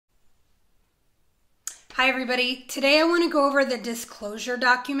Hi everybody. Today I want to go over the disclosure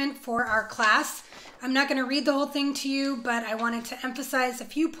document for our class. I'm not going to read the whole thing to you, but I wanted to emphasize a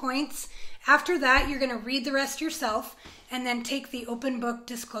few points. After that, you're going to read the rest yourself and then take the open book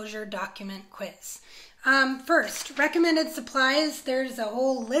disclosure document quiz. First, recommended supplies. There's a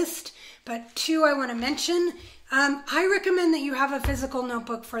whole list, but two I want to mention. I recommend that you have a physical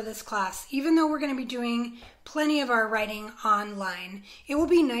notebook for this class, even though we're going to be doing plenty of our writing online. It will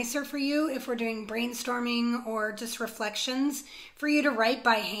be nicer for you if we're doing brainstorming or just reflections for you to write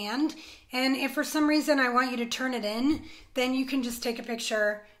by hand. And if for some reason I want you to turn it in, then you can just take a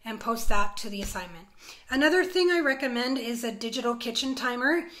picture and post that to the assignment. Another thing I recommend is a digital kitchen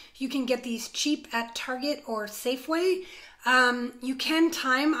timer. You can get these cheap at Target or Safeway. You can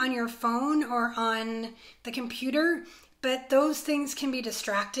time on your phone or on the computer, but those things can be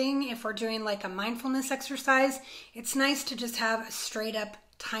distracting if we're doing like a mindfulness exercise. It's nice to just have a straight up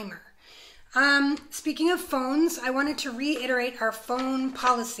timer. Speaking of phones, I wanted to reiterate our phone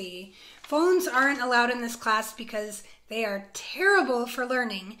policy. Phones aren't allowed in this class because they are terrible for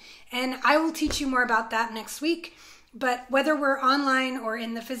learning, and I will teach you more about that next week. But whether we're online or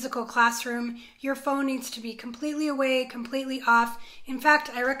in the physical classroom, your phone needs to be completely away, completely off. In fact,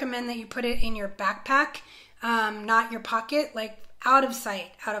 I recommend that you put it in your backpack, not your pocket, like out of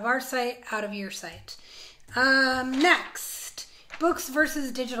sight, out of our sight, out of your sight. Next, books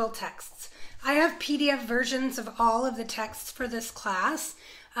versus digital texts. I have PDF versions of all of the texts for this class,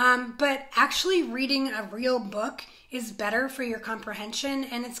 but actually reading a real book is better for your comprehension,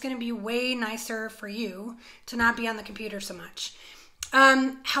 and it's going to be way nicer for you to not be on the computer so much.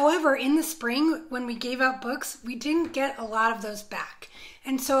 However, in the spring, when we gave out books, we didn't get a lot of those back.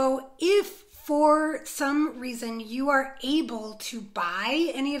 And so if for some reason you are able to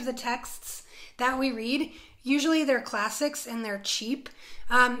buy any of the texts that we read, usually they're classics and they're cheap,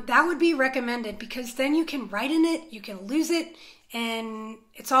 that would be recommended, because then you can write in it, you can lose it, and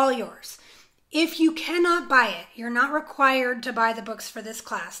it's all yours. If you cannot buy it, you're not required to buy the books for this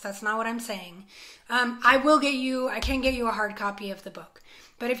class. That's not what I'm saying. I can get you a hard copy of the book.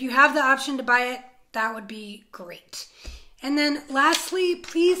 But if you have the option to buy it, that would be great. And then lastly,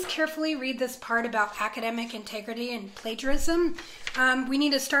 please carefully read this part about academic integrity and plagiarism. We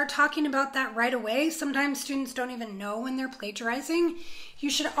need to start talking about that right away. Sometimes students don't even know when they're plagiarizing. You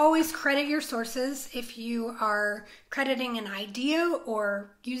should always credit your sources if you are crediting an idea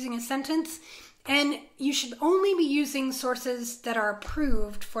or using a sentence. And you should only be using sources that are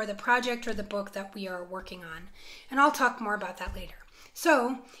approved for the project or the book that we are working on. And I'll talk more about that later.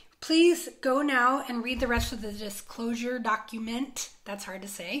 So please go now and read the rest of the disclosure document, that's hard to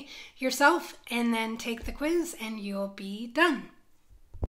say, yourself, and then take the quiz and you'll be done.